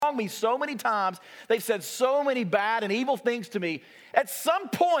wronged me so many times. They've said so many bad and evil things to me. At some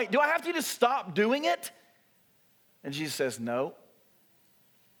point, do I have to just stop doing it? And Jesus says, no.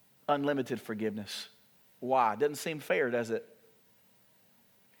 Unlimited forgiveness. Why? Doesn't seem fair, does it?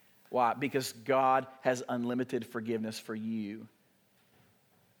 Why? Because God has unlimited forgiveness for you.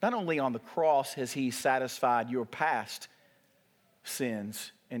 Not only on the cross has he satisfied your past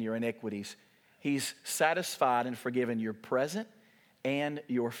sins and your iniquities, he's satisfied and forgiven your present and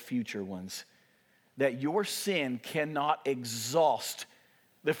your future ones. That your sin cannot exhaust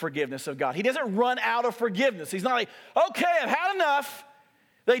the forgiveness of God. He doesn't run out of forgiveness. He's not like, okay, I've had enough.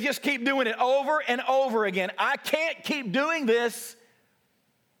 They just keep doing it over and over again. I can't keep doing this.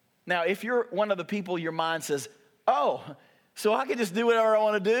 Now, if you're one of the people, your mind says, oh, so I can just do whatever I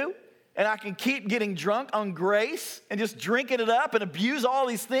want to do, and I can keep getting drunk on grace and just drinking it up and abuse all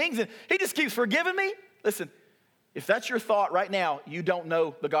these things, and he just keeps forgiving me? Listen, if that's your thought right now, you don't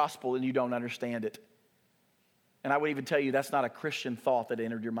know the gospel and you don't understand it. And I would even tell you that's not a Christian thought that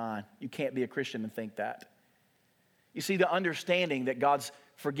entered your mind. You can't be a Christian and think that. You see, the understanding that God's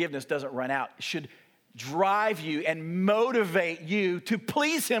forgiveness doesn't run out should drive you and motivate you to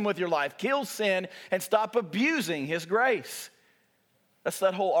please him with your life, kill sin, and stop abusing his grace. That's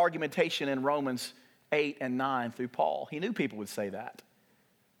that whole argumentation in Romans 8 and 9 through Paul. He knew people would say that.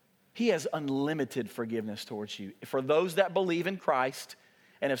 He has unlimited forgiveness towards you. For those that believe in Christ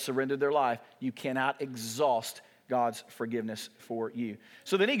and have surrendered their life, you cannot exhaust God's forgiveness for you.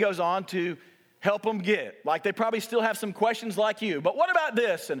 So then he goes on to help them get it. Like they probably still have some questions like you. But what about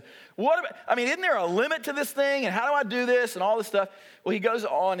this? And what about, isn't there a limit to this thing? And how do I do this? And all this stuff. Well, he goes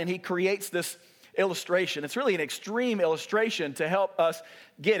on and he creates this illustration. It's really an extreme illustration to help us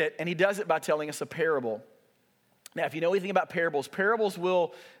get it. And he does it by telling us a parable. Now, if you know anything about parables,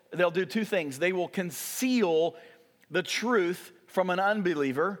 they'll do two things. They will conceal the truth from an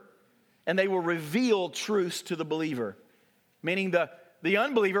unbeliever, and they will reveal truths to the believer. Meaning the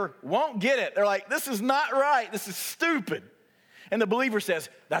unbeliever won't get it. They're like, this is not right. This is stupid. And the believer says,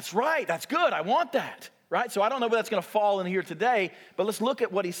 that's right. That's good. I want that. Right? So I don't know where that's going to fall in here today, but let's look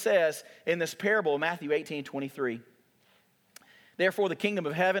at what he says in this parable, Matthew 18:23. Therefore, the kingdom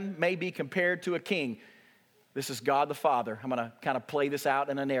of heaven may be compared to a king. This is God the Father. I'm going to kind of play this out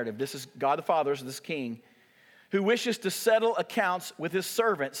in a narrative. This is God the Father, this king, who wishes to settle accounts with his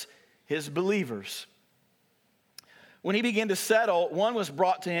servants, his believers. When he began to settle, one was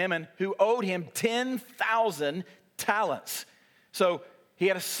brought to him and who owed him 10,000 talents. So he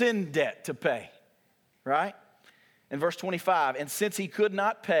had a sin debt to pay, right? In verse 25, and since he could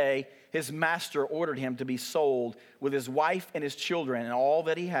not pay, his master ordered him to be sold with his wife and his children and all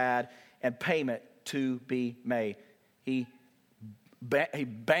that he had, and payment to be made. He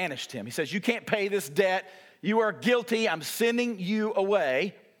banished him. He says, you can't pay this debt. You are guilty. I'm sending you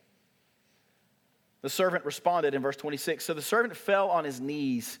away. The servant responded in verse 26. So the servant fell on his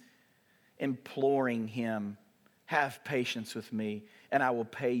knees, imploring him, have patience with me, and I will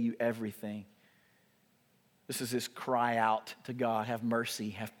pay you everything. This is his cry out to God, have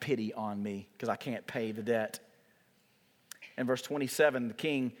mercy, have pity on me, because I can't pay the debt. In verse 27, the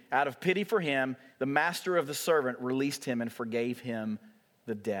king, out of pity for him, the master of the servant released him and forgave him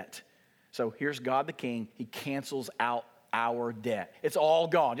the debt. So here's God the king. He cancels out our debt. It's all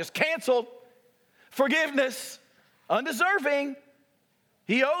gone. Just canceled. Forgiveness. Undeserving.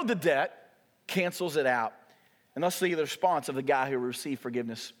 He owed the debt. Cancels it out. And let's see the response of the guy who received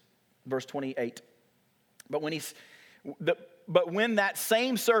forgiveness. Verse 28. But when that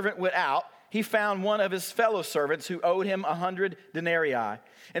same servant went out, he found one of his fellow servants who owed him 100 denarii.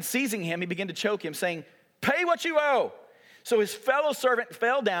 And seizing him, he began to choke him, saying, pay what you owe. So his fellow servant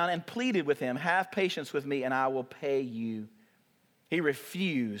fell down and pleaded with him, have patience with me and I will pay you. He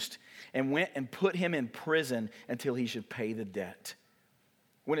refused and went and put him in prison until he should pay the debt.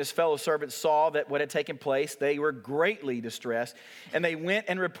 When his fellow servants saw that what had taken place, they were greatly distressed, and they went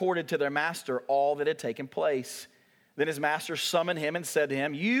and reported to their master all that had taken place. Then his master summoned him and said to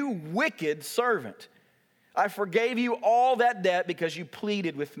him, you wicked servant, I forgave you all that debt because you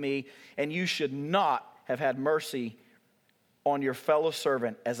pleaded with me, and you should not have had mercy on your fellow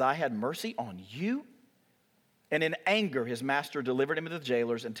servant as I had mercy on you. And in anger, his master delivered him to the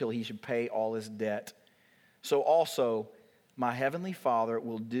jailers until he should pay all his debt. So also, my heavenly Father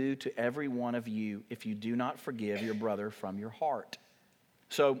will do to every one of you if you do not forgive your brother from your heart.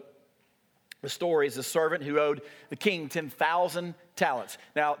 So the story is a servant who owed the king 10,000 talents.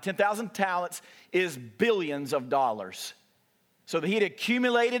 Now, 10,000 talents is billions of dollars. So he had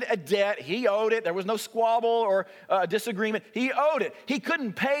accumulated a debt. He owed it. There was no squabble or disagreement. He owed it. He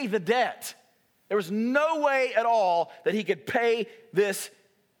couldn't pay the debt. There was no way at all that he could pay this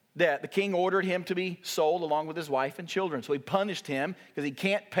debt, the king ordered him to be sold along with his wife and children. So he punished him because he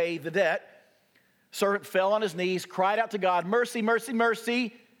can't pay the debt. Servant fell on his knees, cried out to God, "Mercy, mercy,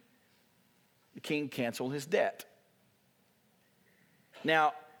 mercy." The king canceled his debt.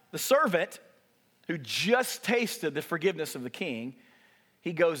 Now, the servant who just tasted the forgiveness of the king,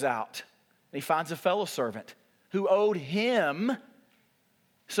 he goes out and he finds a fellow servant who owed him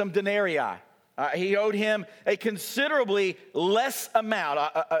some denarii. He owed him a considerably less amount,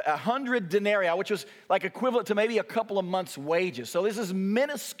 100 denarii, which was like equivalent to maybe a couple of months' wages. So this is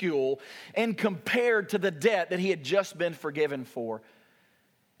minuscule and compared to the debt that he had just been forgiven for.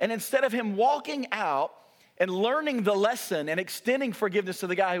 And instead of him walking out and learning the lesson and extending forgiveness to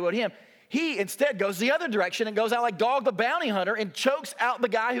the guy who owed him, he instead goes the other direction and goes out like Dog the Bounty Hunter and chokes out the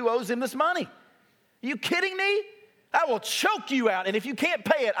guy who owes him this money. Are you kidding me? I will choke you out, and if you can't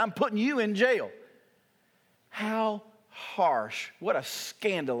pay it, I'm putting you in jail. How harsh. What a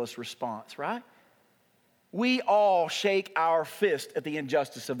scandalous response, right? We all shake our fist at the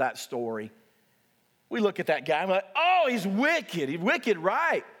injustice of that story. We look at that guy and we're like, oh, he's wicked. He's wicked,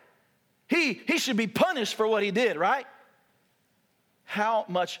 right? He should be punished for what he did, right? How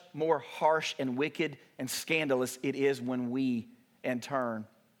much more harsh and wicked and scandalous it is when we, in turn,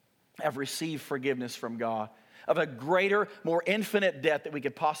 have received forgiveness from God of a greater, more infinite debt that we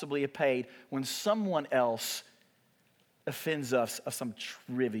could possibly have paid when someone else offends us of some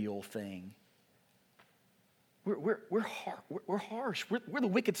trivial thing. We're harsh. We're the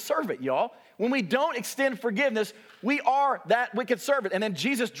wicked servant, y'all. When we don't extend forgiveness, we are that wicked servant. And then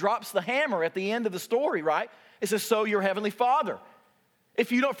Jesus drops the hammer at the end of the story, right? It says, so your heavenly Father.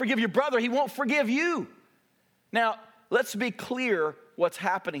 If you don't forgive your brother, he won't forgive you. Now, let's be clear what's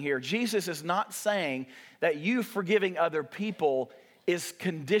happening here. Jesus is not saying that you forgiving other people is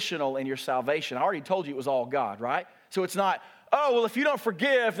conditional in your salvation. I already told you it was all God, right? So it's not, oh, well, if you don't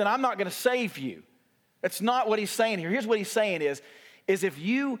forgive, then I'm not going to save you. That's not what he's saying here. Here's what he's saying is if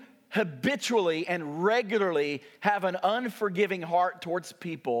you habitually and regularly have an unforgiving heart towards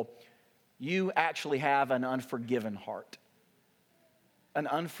people, you actually have an unforgiven heart. An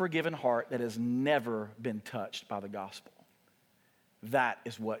unforgiven heart that has never been touched by the gospel. That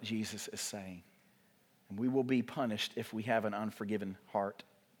is what Jesus is saying. And we will be punished if we have an unforgiven heart.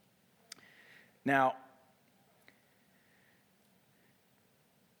 Now,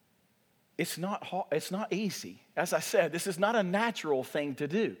 it's not easy. As I said, this is not a natural thing to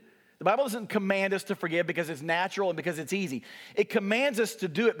do. The Bible doesn't command us to forgive because it's natural and because it's easy. It commands us to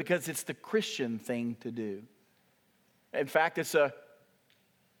do it because it's the Christian thing to do. In fact, it's a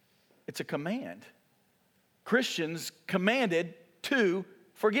command. Christians commanded to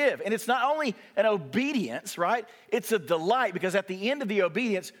forgive. And it's not only an obedience, right? It's a delight because at the end of the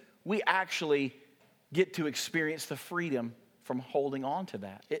obedience, we actually get to experience the freedom from holding on to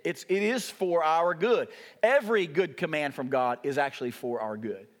that. It is for our good. Every good command from God is actually for our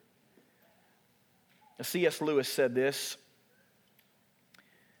good. C.S. Lewis said this: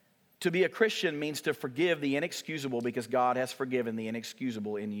 to be a Christian means to forgive the inexcusable because God has forgiven the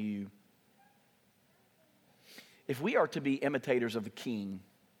inexcusable in you. If we are to be imitators of the King,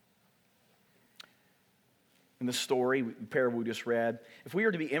 in the story, the parable we just read, if we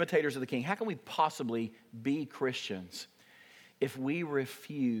are to be imitators of the King, how can we possibly be Christians if we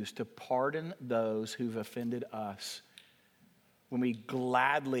refuse to pardon those who've offended us when we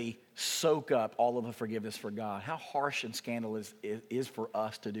gladly soak up all of the forgiveness for God? How harsh and scandalous it is for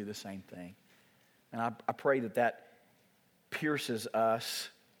us to do the same thing. And I pray that pierces us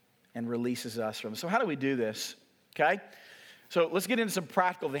and releases us from it. So how do we do this? Okay? So let's get into some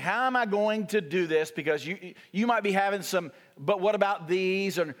practical things. How am I going to do this? Because you might be having some, but what about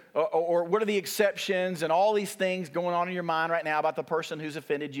these? Or what are the exceptions? And all these things going on in your mind right now about the person who's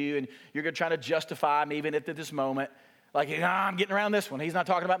offended you. And you're going to try to justify them even at this moment. Like, I'm getting around this one. He's not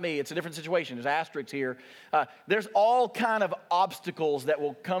talking about me. It's a different situation. There's asterisks here. There's all kind of obstacles that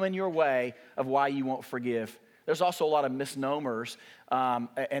will come in your way of why you won't forgive. There's also a lot of misnomers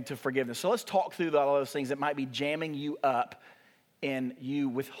and to forgiveness. So let's talk through all those things that might be jamming you up in you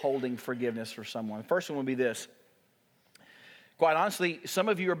withholding forgiveness for someone. The first one would be this. Quite honestly, some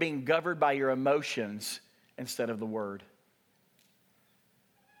of you are being governed by your emotions instead of the word.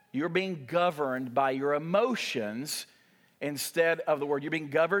 You're being governed by your emotions instead of the word. You're being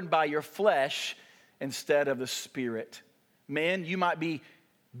governed by your flesh instead of the Spirit. Men, you might be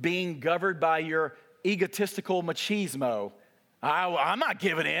being governed by your egotistical machismo. I'm not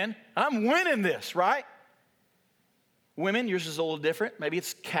giving in. I'm winning this, right? Women, yours is a little different. Maybe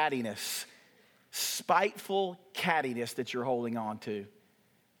it's cattiness, spiteful cattiness that you're holding on to.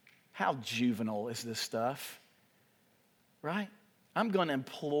 How juvenile is this stuff, right? I'm going to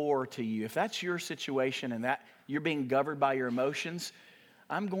implore to you, if that's your situation and that you're being governed by your emotions,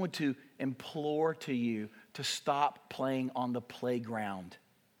 I'm going to implore to you to stop playing on the playground.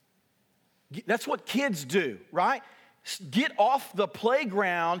 That's what kids do, right? Get off the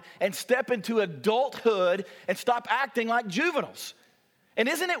playground and step into adulthood and stop acting like juveniles. And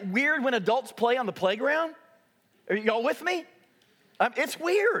isn't it weird when adults play on the playground? Are y'all with me? It's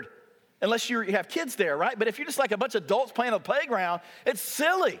weird. Unless you have kids there, right? But if you're just like a bunch of adults playing on the playground, it's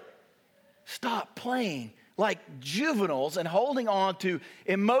silly. Stop playing like juveniles and holding on to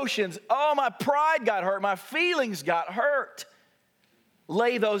emotions. Oh, my pride got hurt. My feelings got hurt.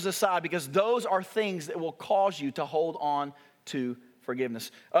 Lay those aside, because those are things that will cause you to hold on to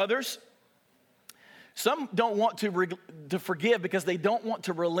forgiveness. Others, some don't want to forgive because they don't want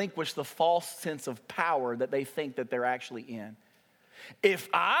to relinquish the false sense of power that they think that they're actually in. If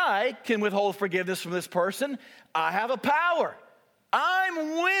I can withhold forgiveness from this person, I have a power.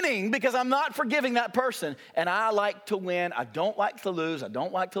 I'm winning because I'm not forgiving that person. And I like to win. I don't like to lose. I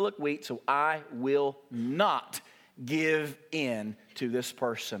don't like to look weak. So I will not give in to this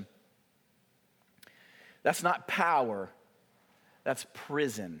person. That's not power. That's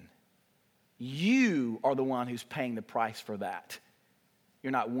prison. You are the one who's paying the price for that.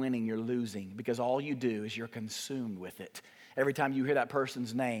 You're not winning, you're losing, because all you do is you're consumed with it. Every time you hear that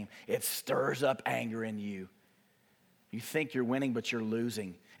person's name, it stirs up anger in you. You think you're winning, but you're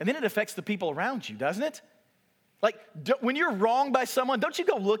losing. And then it affects the people around you, doesn't it? Like, when you're wronged by someone, don't you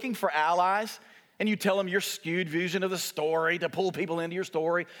go looking for allies? And you tell them your skewed vision of the story to pull people into your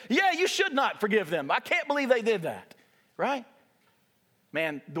story. Yeah, you should not forgive them. I can't believe they did that, right?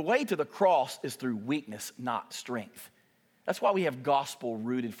 Man, the way to the cross is through weakness, not strength. That's why we have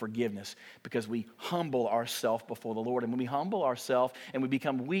gospel-rooted forgiveness, because we humble ourselves before the Lord. And when we humble ourselves and we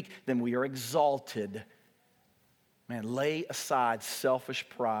become weak, then we are exalted. Man, lay aside selfish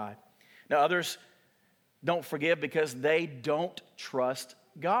pride. Now, others don't forgive because they don't trust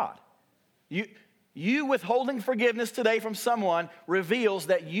God. You withholding forgiveness today from someone reveals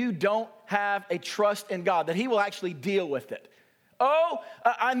that you don't have a trust in God, that He will actually deal with it. Oh,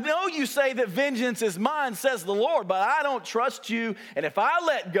 I know you say that vengeance is mine, says the Lord, but I don't trust you. And if I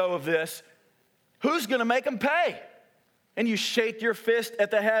let go of this, who's going to make them pay? And you shake your fist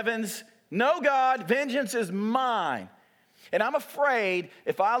at the heavens. No, God, vengeance is mine. And I'm afraid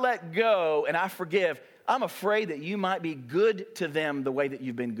if I let go and I forgive, I'm afraid that you might be good to them the way that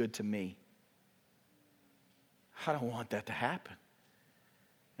you've been good to me. I don't want that to happen.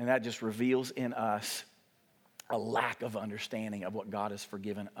 And that just reveals in us a lack of understanding of what God has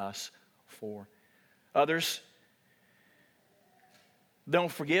forgiven us for. Others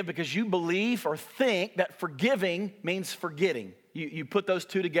don't forgive because you believe or think that forgiving means forgetting. You put those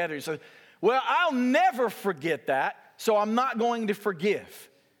two together. You say, well, I'll never forget that, so I'm not going to forgive.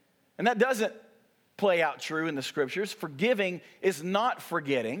 And that doesn't play out true in the scriptures. Forgiving is not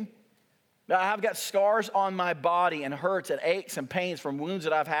forgetting. I've got scars on my body and hurts and aches and pains from wounds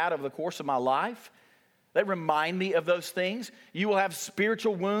that I've had over the course of my life. They remind me of those things. You will have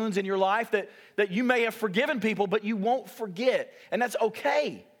spiritual wounds in your life that you may have forgiven people, but you won't forget. And that's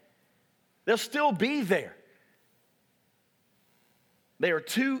okay. They'll still be there. They are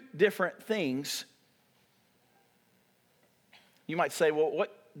two different things. You might say, well,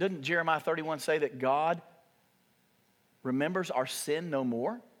 what doesn't Jeremiah 31 say that God remembers our sin no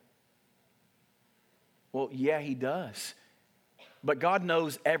more? Well, yeah, He does. But God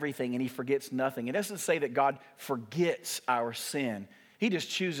knows everything and He forgets nothing. It doesn't say that God forgets our sin. He just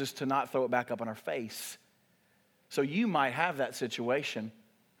chooses to not throw it back up in our face. So you might have that situation.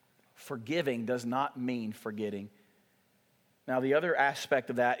 Forgiving does not mean forgetting. Now, the other aspect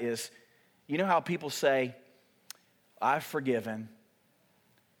of that is, you know how people say, I've forgiven,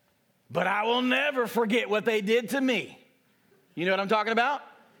 but I will never forget what they did to me. You know what I'm talking about?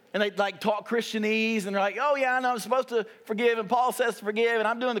 And they like talk Christianese, and they're like, oh yeah, I know I'm supposed to forgive, and Paul says to forgive, and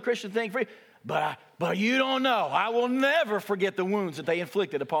I'm doing the Christian thing for you. But you don't know. I will never forget the wounds that they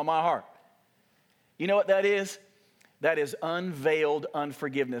inflicted upon my heart. You know what that is? That is unveiled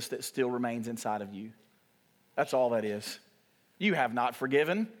unforgiveness that still remains inside of you. That's all that is. You have not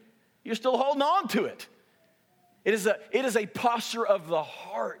forgiven. You're still holding on to it. It is a posture of the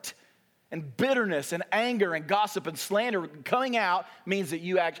heart. And bitterness and anger and gossip and slander coming out means that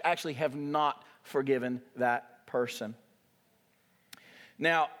you actually have not forgiven that person.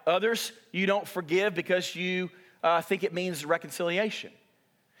 Now, others, you don't forgive because you think it means reconciliation.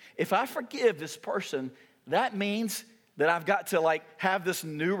 If I forgive this person, that means that I've got to have this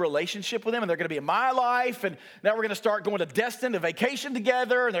new relationship with them, and they're going to be in my life, and now we're going to start going to Destin to vacation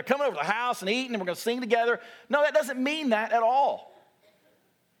together, and they're coming over to the house and eating, and we're going to sing together. No, that doesn't mean that at all.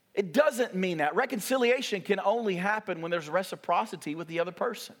 It doesn't mean that. Reconciliation can only happen when there's reciprocity with the other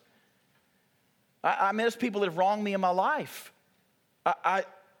person. I mean, there's people that have wronged me in my life.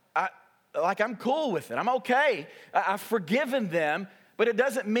 I'm cool with it. I'm okay. I've forgiven them, but it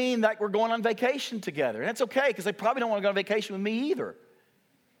doesn't mean that we're going on vacation together. And that's okay, because they probably don't want to go on vacation with me either.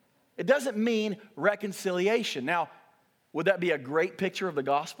 It doesn't mean reconciliation. Now, would that be a great picture of the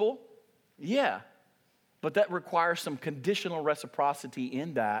gospel? Yeah. But that requires some conditional reciprocity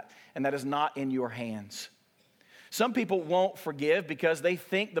in that, and that is not in your hands. Some people won't forgive because they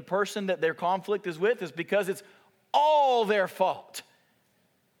think the person that their conflict is with is because it's all their fault.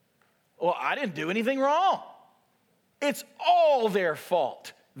 Well, I didn't do anything wrong. It's all their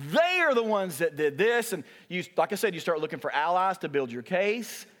fault. They are the ones that did this. And you, like I said, you start looking for allies to build your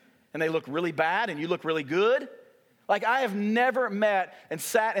case, and they look really bad and you look really good. Like, I have never met and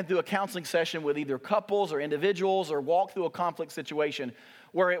sat in through a counseling session with either couples or individuals or walked through a conflict situation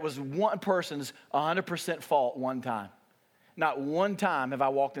where it was one person's 100% fault one time. Not one time have I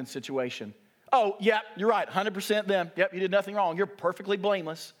walked in a situation, oh, yeah, you're right, 100% them. Yep, you did nothing wrong. You're perfectly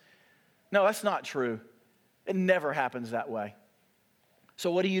blameless. No, that's not true. It never happens that way.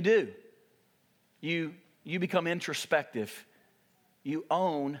 So what do? You become introspective. You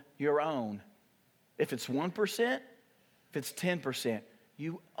own your own. If it's 1%, if it's 10%,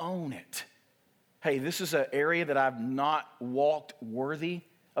 you own it. Hey, this is an area that I've not walked worthy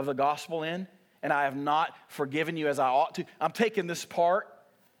of the gospel in, and I have not forgiven you as I ought to. I'm taking this part,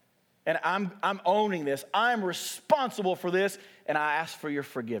 and I'm owning this. I'm responsible for this, and I ask for your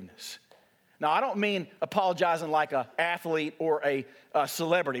forgiveness. Now, I don't mean apologizing like an athlete or a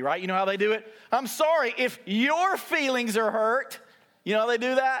celebrity, right? You know how they do it? I'm sorry if your feelings are hurt. You know how they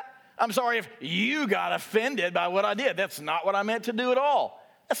do that? I'm sorry if you got offended by what I did. That's not what I meant to do at all.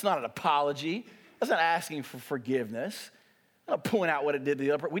 That's not an apology. That's not asking for forgiveness. I'm not pointing out what it did to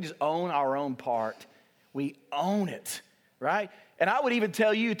the other person. We just own our own part. We own it, right? And I would even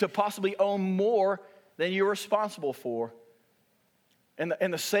tell you to possibly own more than you're responsible for.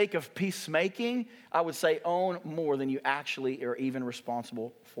 In the sake of peacemaking, I would say own more than you actually are even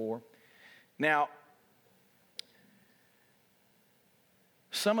responsible for. Now,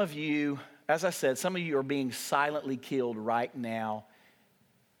 some of you, as I said, some of you are being silently killed right now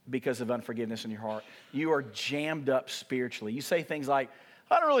because of unforgiveness in your heart. You are jammed up spiritually. You say things like,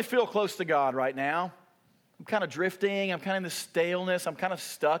 I don't really feel close to God right now. I'm kind of drifting. I'm kind of in this staleness. I'm kind of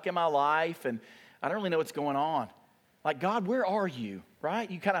stuck in my life, and I don't really know what's going on. Like, God, where are you, right?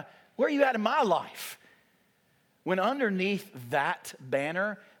 Where are you at in my life? When underneath that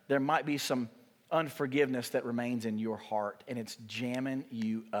banner, there might be some unforgiveness that remains in your heart, and it's jamming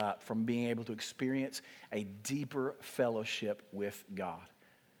you up from being able to experience a deeper fellowship with God.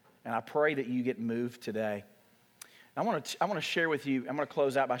 And I pray that you get moved today. I want to share with you, I'm going to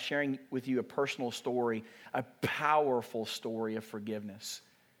close out by sharing with you a personal story, a powerful story of forgiveness.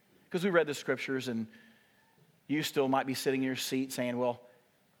 Because we read the scriptures, and you still might be sitting in your seat saying, well,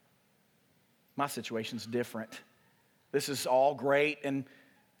 my situation's different. This is all great and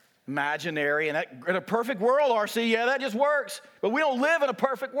imaginary, and in a perfect world, RC, yeah, that just works. But we don't live in a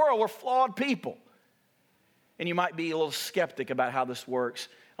perfect world. We're flawed people. And you might be a little skeptic about how this works.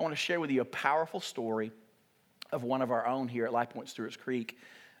 I want to share with you a powerful story of one of our own here at LifePoint Stewart's Creek.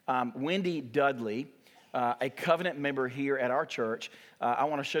 Wendy Dudley, a covenant member here at our church. I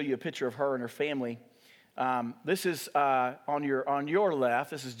want to show you a picture of her and her family. This is on your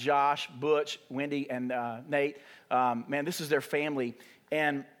left. This is Josh, Butch, Wendy, and Nate. Man, this is their family.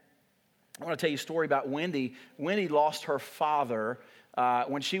 And I want to tell you a story about Wendy. Wendy lost her father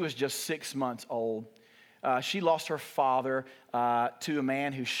when she was just 6 months old. She lost her father to a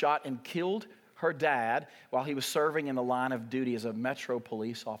man who shot and killed her dad while he was serving in the line of duty as a Metro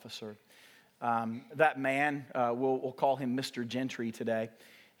police officer. That man, we'll call him Mr. Gentry today.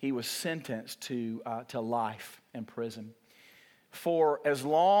 He was sentenced to life in prison. For as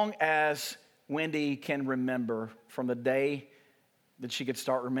long as Wendy can remember, from the day that she could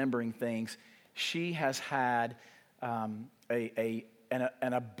start remembering things, she has had an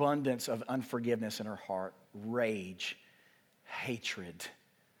abundance of unforgiveness in her heart, rage, hatred,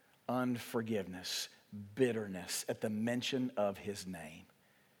 unforgiveness, bitterness at the mention of his name.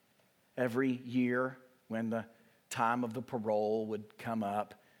 Every year when the time of the parole would come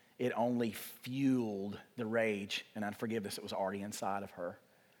up, it only fueled the rage and unforgiveness that was already inside of her.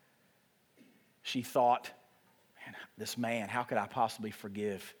 She thought, man, this man, how could I possibly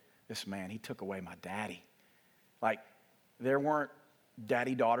forgive this man? He took away my daddy. Like, there weren't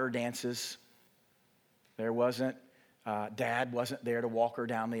daddy-daughter dances. There wasn't, dad wasn't there to walk her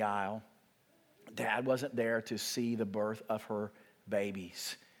down the aisle. Dad wasn't there to see the birth of her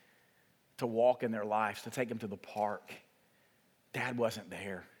babies. to walk in their lives, to take them to the park. Dad wasn't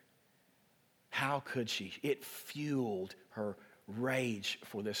there. How could she? It fueled her rage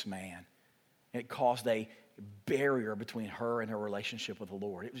for this man. It caused a barrier between her and her relationship with the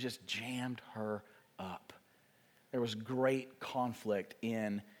Lord. It was just jammed her up. There was great conflict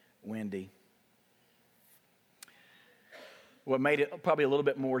in Wendy. What made it probably a little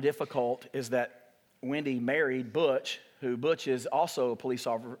bit more difficult is that Wendy married Butch, who Butch is also a police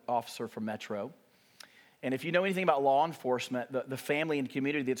officer for Metro. And if you know anything about law enforcement, the family and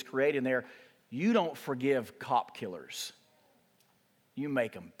community that's created in there, you don't forgive cop killers. You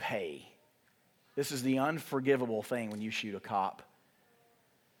make them pay. This is the unforgivable thing when you shoot a cop.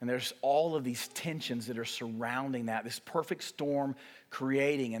 And there's all of these tensions that are surrounding that, this perfect storm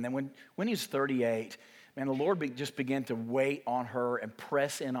creating. And then when he was 38, man, the Lord just began to wait on her and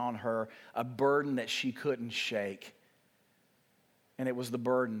press in on her a burden that she couldn't shake. And it was the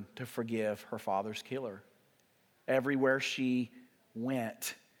burden to forgive her father's killer. Everywhere she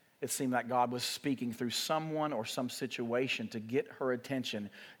went, it seemed like God was speaking through someone or some situation to get her attention.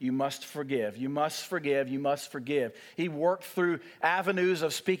 You must forgive. You must forgive. You must forgive. He worked through avenues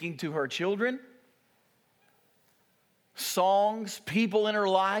of speaking to her children, songs, people in her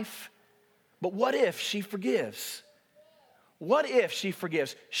life. But what if she forgives? What if she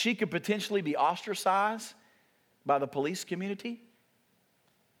forgives? She could potentially be ostracized by the police community.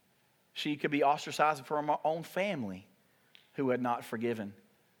 She could be ostracized from her own family who had not forgiven.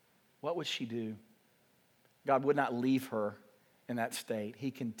 What would she do? God would not leave her in that state.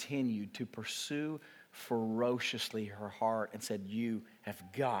 He continued to pursue ferociously her heart and said, you have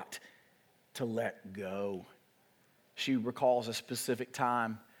got to let go. She recalls a specific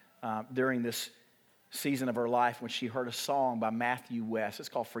time during this season of her life when she heard a song by Matthew West. It's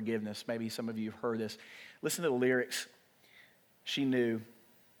called Forgiveness. Maybe some of you have heard this. Listen to the lyrics. She knew.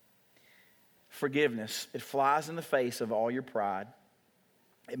 Forgiveness, it flies in the face of all your pride.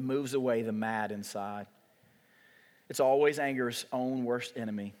 It moves away the mad inside. It's always anger's own worst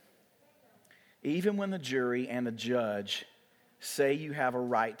enemy. Even when the jury and the judge say you have a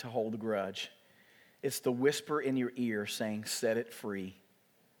right to hold a grudge, it's the whisper in your ear saying, set it free.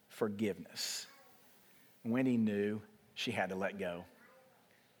 Forgiveness. Wendy knew she had to let go.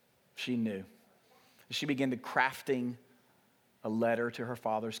 She knew. She began to crafting a letter to her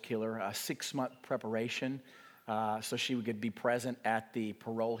father's killer, a 6-month preparation so she could be present at the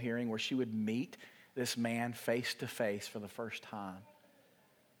parole hearing where she would meet this man face to face for the first time.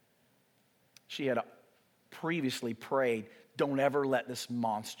 She had previously prayed, don't ever let this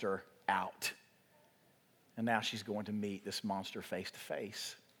monster out. And now she's going to meet this monster face to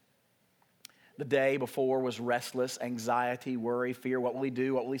face. The day before was restless, anxiety, worry, fear. What will he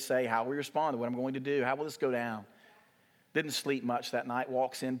do? What will he say? How will he respond to what I'm going to do? How will this go down? Didn't sleep much that night.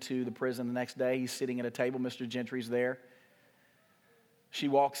 Walks into the prison the next day. He's sitting at a table. Mr. Gentry's there. She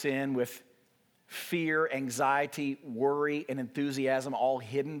walks in with fear, anxiety, worry, and enthusiasm all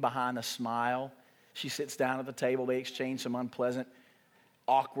hidden behind a smile. She sits down at the table. They exchange some unpleasant,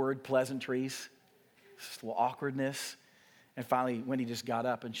 awkward pleasantries. Just a little awkwardness. And finally, Wendy just got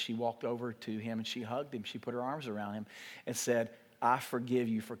up and she walked over to him and she hugged him. She put her arms around him and said, I forgive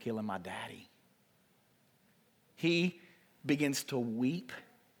you for killing my daddy. He begins to weep,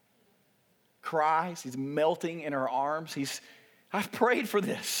 cries. He's melting in her arms. I've prayed for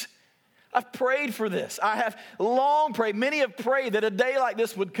this. I've prayed for this. I have long prayed. Many have prayed that a day like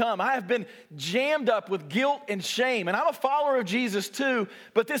this would come. I have been jammed up with guilt and shame. And I'm a follower of Jesus too,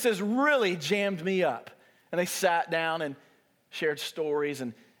 but this has really jammed me up. And they sat down and shared stories,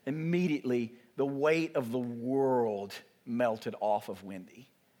 and immediately the weight of the world melted off of Wendy.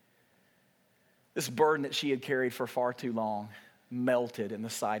 This burden that she had carried for far too long melted in the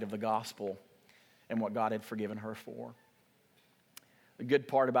sight of the gospel and what God had forgiven her for. The good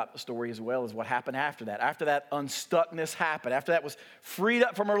part about the story as well is what happened after that. After that unstuckness happened, after that was freed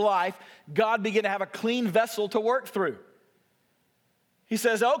up from her life, God began to have a clean vessel to work through. He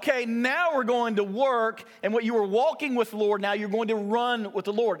says, okay, now we're going to work, and what you were walking with the Lord, now you're going to run with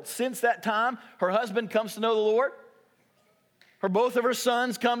the Lord. Since that time, her husband comes to know the Lord. Both of her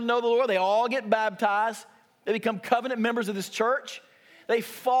sons come to know the Lord. They all get baptized. They become covenant members of this church. They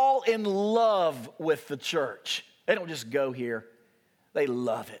fall in love with the church. They don't just go here. They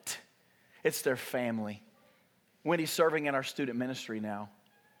love it. It's their family. Wendy's serving in our student ministry now,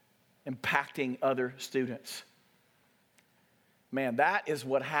 impacting other students. Man, that is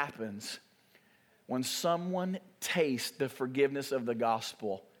what happens when someone tastes the forgiveness of the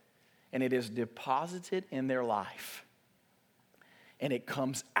gospel and it is deposited in their life. And it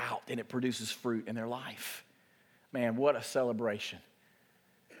comes out and it produces fruit in their life. Man, what a celebration.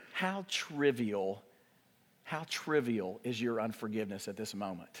 how trivial is your unforgiveness at this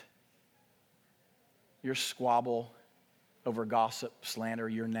moment? Your squabble over gossip, slander,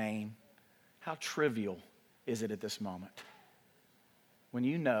 your name. How trivial is it at this moment? When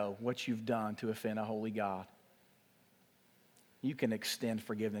you know what you've done to offend a holy God, you can extend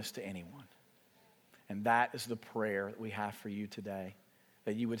forgiveness to anyone. And that is the prayer that we have for you today.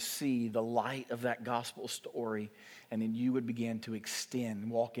 That you would see the light of that gospel story, and then you would begin to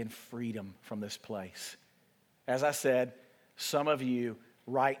extend, walk in freedom from this place. As I said, some of you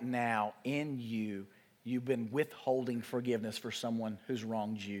right now, you've been withholding forgiveness for someone who's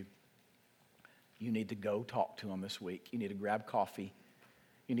wronged you. You need to go talk to them this week. You need to grab coffee.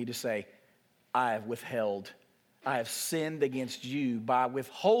 You need to say, I have sinned against you by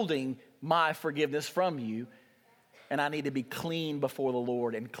withholding my forgiveness from you, and I need to be clean before the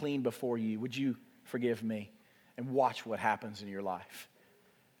Lord and clean before you. Would you forgive me? And watch what happens in your life.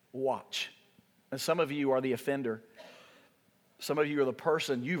 Watch. And some of you are the offender. Some of you are the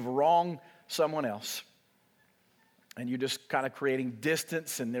person, you've wronged someone else. And you're just kind of creating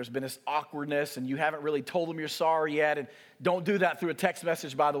distance, and there's been this awkwardness, and you haven't really told them you're sorry yet. And don't do that through a text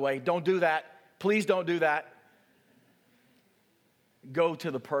message, by the way. Don't do that. Please don't do that. Go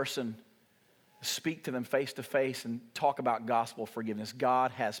to the person, speak to them face to face, and talk about gospel forgiveness.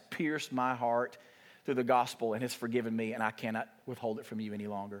 God has pierced my heart through the gospel and has forgiven me, and I cannot withhold it from you any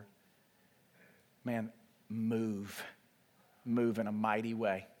longer. Man, move in a mighty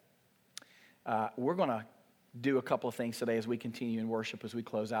way. We're going to do a couple of things today as we continue in worship, as we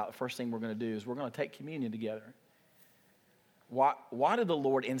close out. The first thing we're going to do is we're going to take communion together. Why did the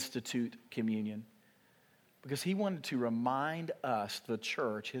Lord institute communion? Because he wanted to remind us, the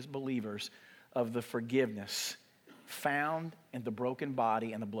church, his believers, of the forgiveness found in the broken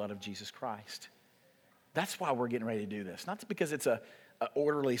body and the blood of Jesus Christ. That's why we're getting ready to do this. Not because it's an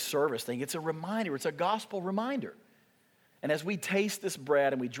orderly service thing. It's a reminder. It's a gospel reminder. And as we taste this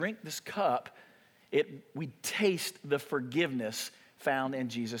bread and we drink this cup, we taste the forgiveness found in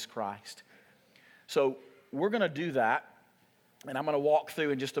Jesus Christ. So we're going to do that, and I'm going to walk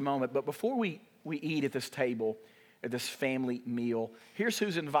through in just a moment. But before we eat at this table, at this family meal, here's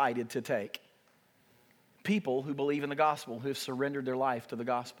who's invited to take. People who believe in the gospel, who have surrendered their life to the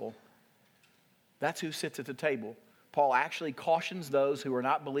gospel. That's who sits at the table. Paul actually cautions those who are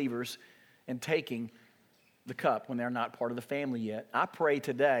not believers in taking the cup when they're not part of the family yet. I pray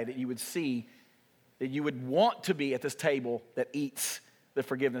today that you would see, that you would want to be at this table that eats the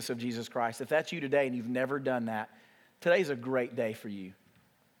forgiveness of Jesus Christ. If that's you today and you've never done that, today's a great day for you.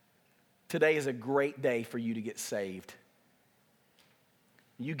 Today is a great day for you to get saved.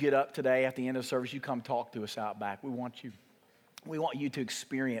 You get up today at the end of the service, you come talk to us out back. We want you to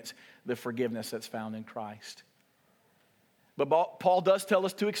experience the forgiveness that's found in Christ. But Paul does tell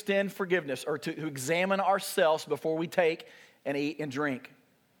us to extend forgiveness, or to examine ourselves before we take and eat and drink.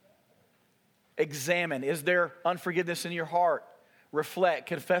 Examine. Is there unforgiveness in your heart? Reflect.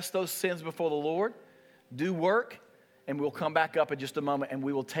 Confess those sins before the Lord. Do work. And we'll come back up in just a moment and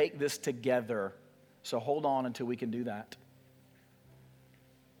we will take this together. So hold on until we can do that.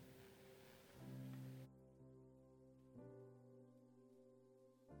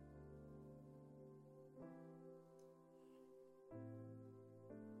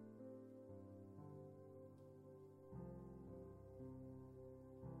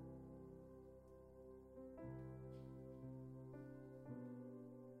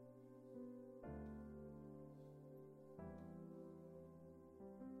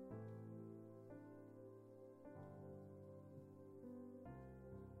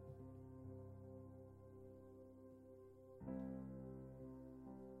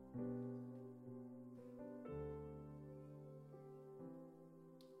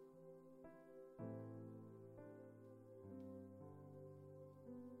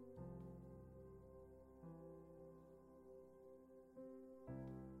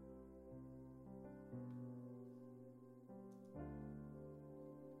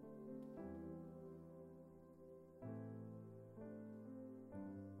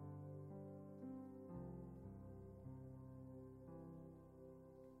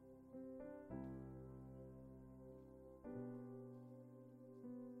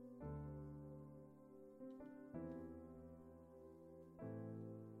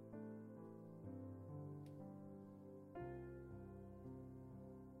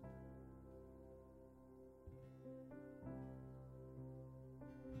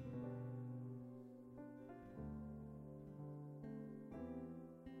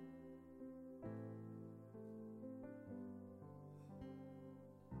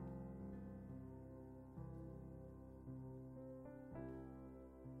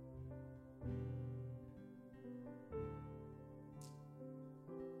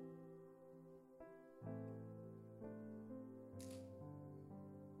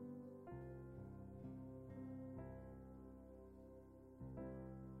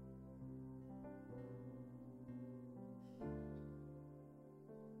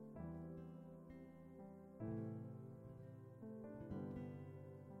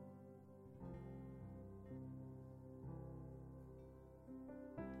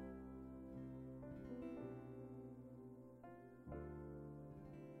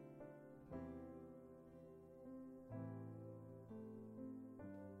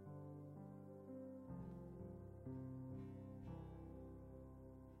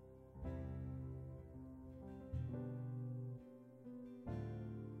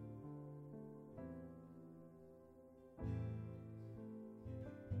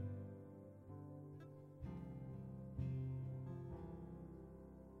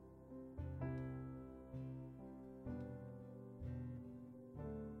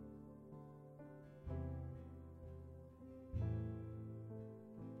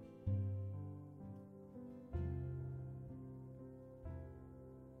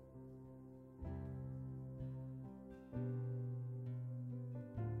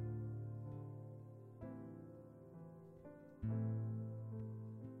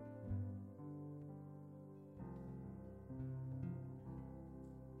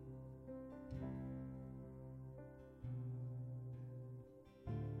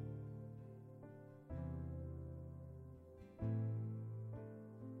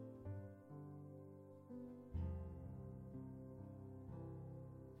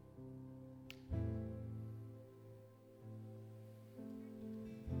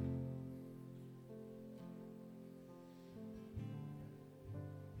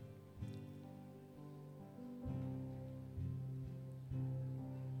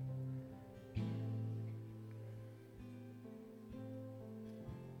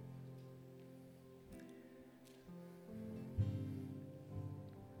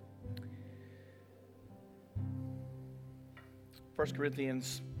 1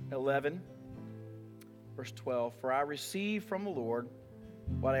 Corinthians 11, verse 12. For I received from the Lord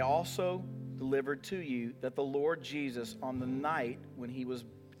what I also delivered to you, that the Lord Jesus, on the night when he was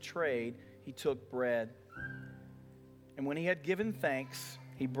betrayed, he took bread. And when he had given thanks,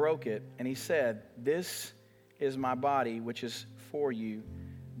 he broke it, and he said, "This is my body, which is for you.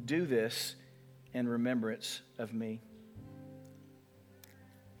 Do this in remembrance of me."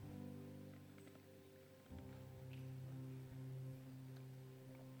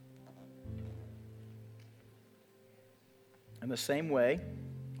 In the same way,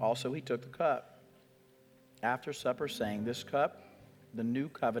 also he took the cup after supper, saying, "This cup, the new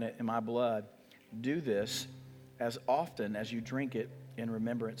covenant in my blood. Do this as often as you drink it in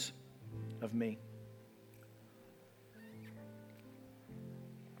remembrance of me."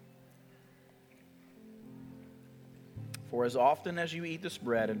 For as often as you eat this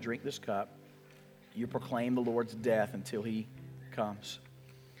bread and drink this cup, you proclaim the Lord's death until he comes.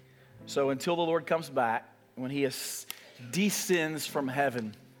 So until the Lord comes back, when he descends from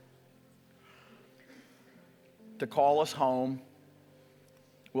heaven to call us home,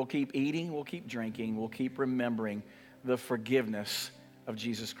 we'll keep eating, we'll keep drinking, we'll keep remembering the forgiveness of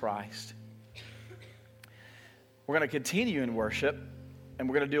Jesus Christ. We're going to continue in worship, and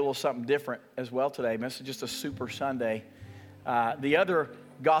we're going to do a little something different as well today. This is just a super Sunday. The other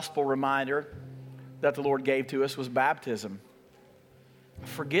gospel reminder that the Lord gave to us was baptism.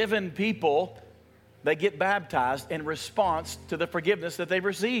 Forgiven people, they get baptized in response to the forgiveness that they've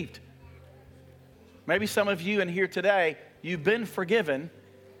received. Maybe some of you in here today, you've been forgiven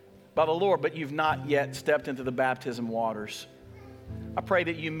by the Lord, but you've not yet stepped into the baptism waters. I pray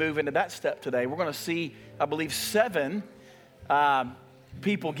that you move into that step today. We're going to see, I believe, 7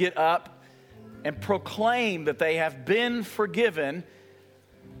 people get up and proclaim that they have been forgiven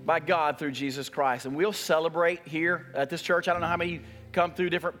by God through Jesus Christ. And we'll celebrate here at this church. I don't know how many come through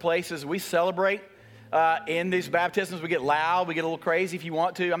different places. We celebrate in these baptisms. We get loud. We get a little crazy if you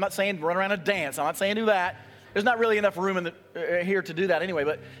want to. I'm not saying run around and dance. I'm not saying do that. There's not really enough room here to do that anyway.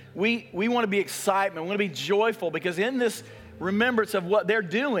 But we want to be excitement. We want to be joyful, because in this remembrance of what they're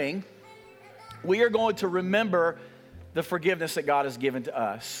doing, we are going to remember the forgiveness that God has given to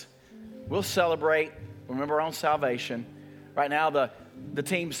us. We'll celebrate, remember our own salvation. Right now, the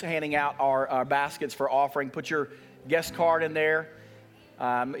team's handing out our baskets for offering. Put your guest card in there,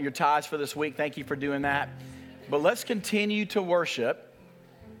 your tithes for this week. Thank you for doing that. But let's continue to worship,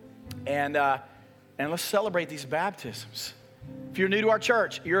 and let's celebrate these baptisms. If you're new to our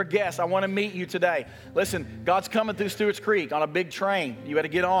church, you're a guest, I want to meet you today. Listen, God's coming through Stewart's Creek on a big train. You got to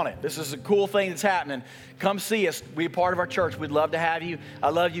get on it. This is a cool thing that's happening. Come see us. Be a part of our church. We'd love to have you. I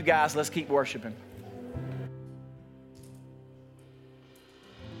love you guys. Let's keep worshiping.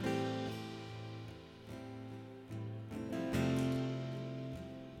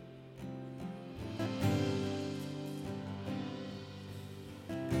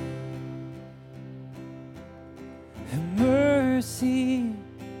 Mercy,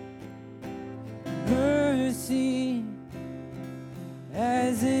 mercy,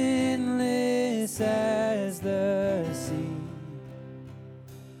 as endless as the sea.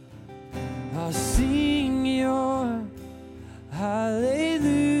 I'll sing your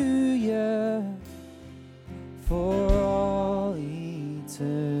hallelujah for all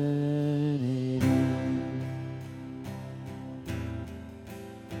eternity.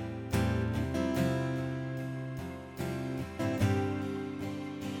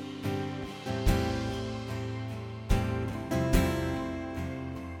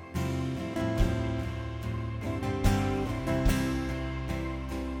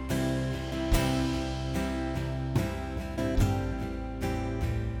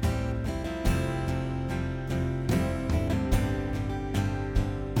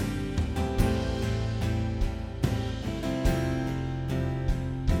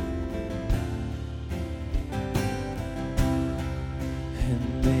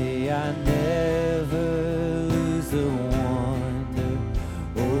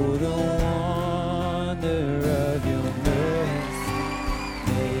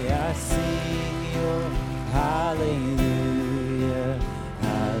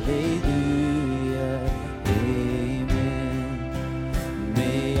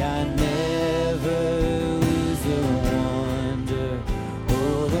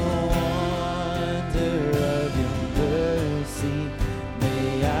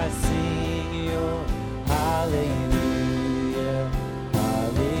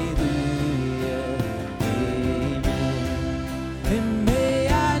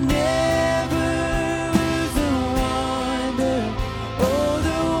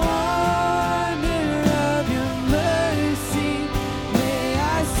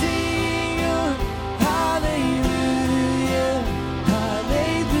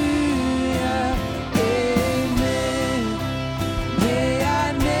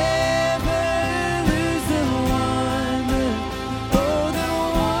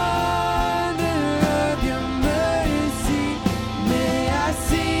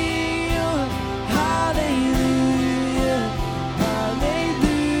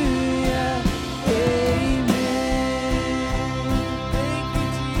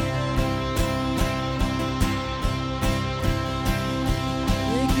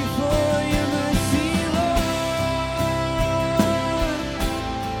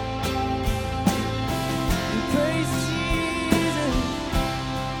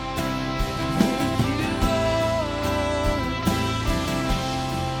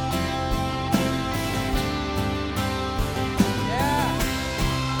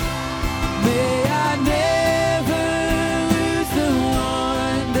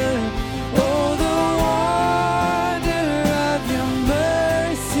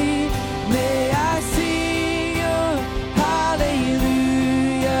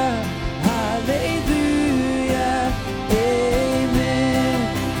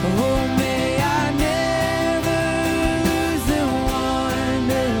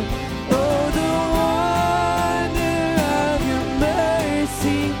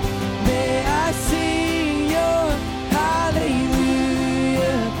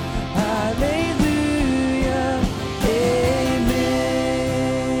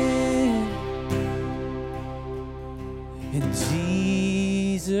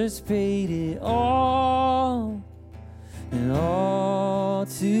 paid it all, and all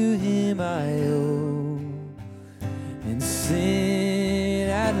to him I owe. And sin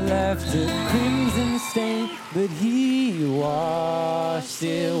had left a crimson stain, but he washed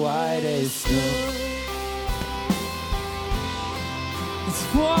it white as snow. It's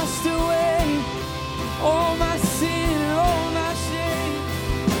washed away all my sin, all my shame.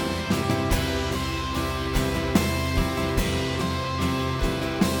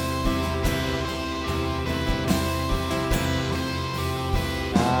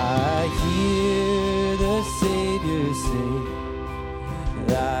 I hear the Savior say,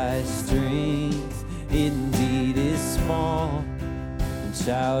 thy strength indeed is small. And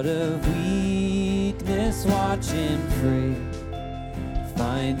child of weakness, watch and pray.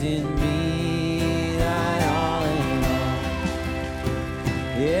 Find in me thy all in all.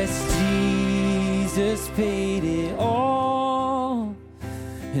 Yes, Jesus paid it all,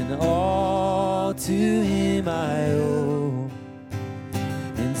 and all to him I owe.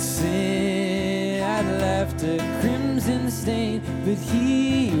 And sin had left a crimson stain, but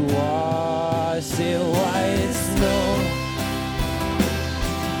he washed it white as snow.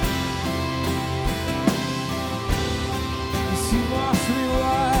 Yes, you washed me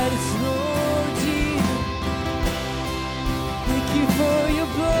white as snow, Jesus. Thank you for your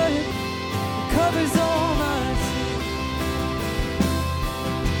blood, it covers all my sin.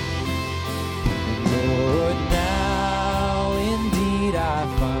 And Lord, now indeed I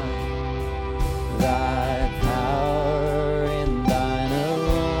find thy power and thine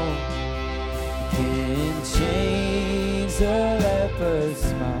alone can change the leper's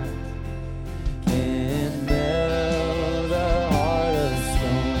smile, can melt the heart of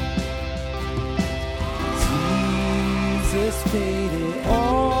stone. Jesus paid it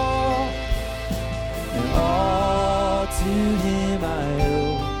all, and all to him I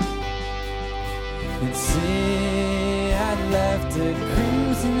owe. And sin had left a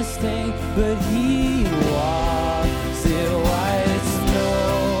crimson stain, but he washed it white as snow.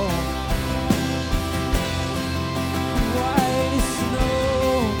 White as snow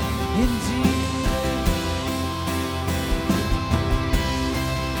in Jesus.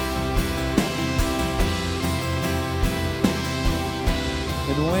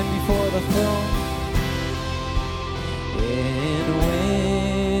 And when before the throne, and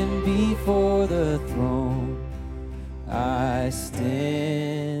when before the throne, I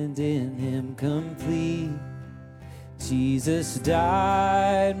stand in him complete. Jesus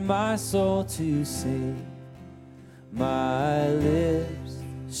died my soul to save. My lips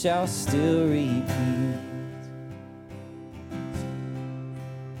shall still repeat.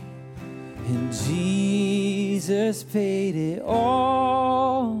 And Jesus paid it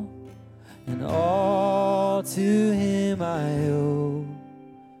all, and all to him I owe.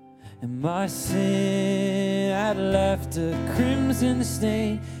 And my sin had left a crimson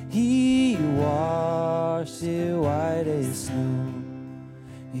stain, he washed it white as snow.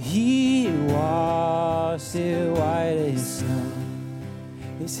 He washed it white as snow.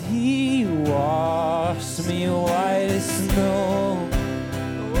 Yes, he washed me white as snow.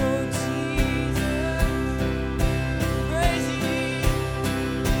 Oh, Jesus, praise ye,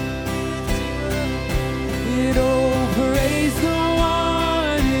 lift you up. Oh, praise the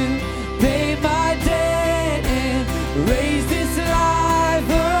one who paid my debt and raised this life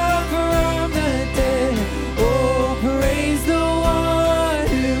up from the dead. Oh, praise the one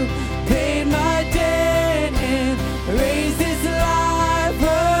who paid my debt and raised this life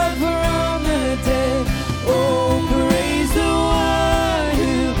up from the dead. Oh, praise the one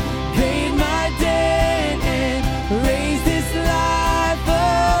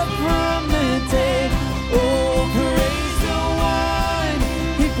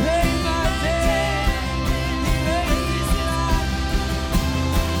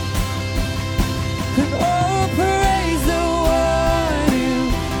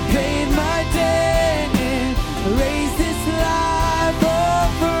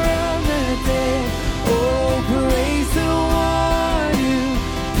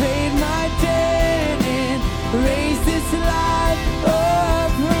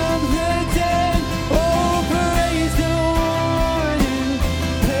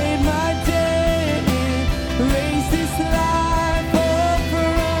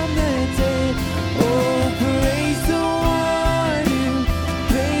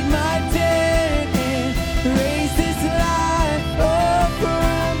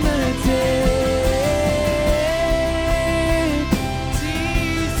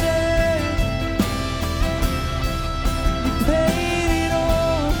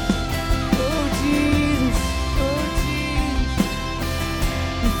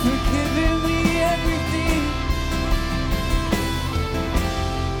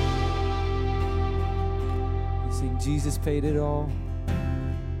Jesus paid it all.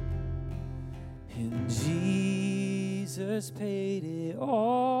 And Jesus paid it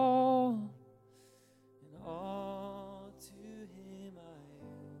all. And all to him I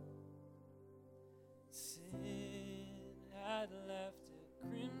owe. Sin had left a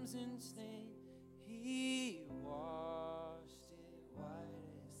crimson stain. He washed it white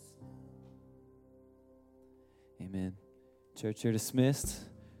as snow. Amen. Church, you're dismissed.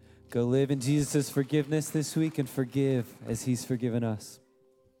 Go live in Jesus' forgiveness this week and forgive as he's forgiven us.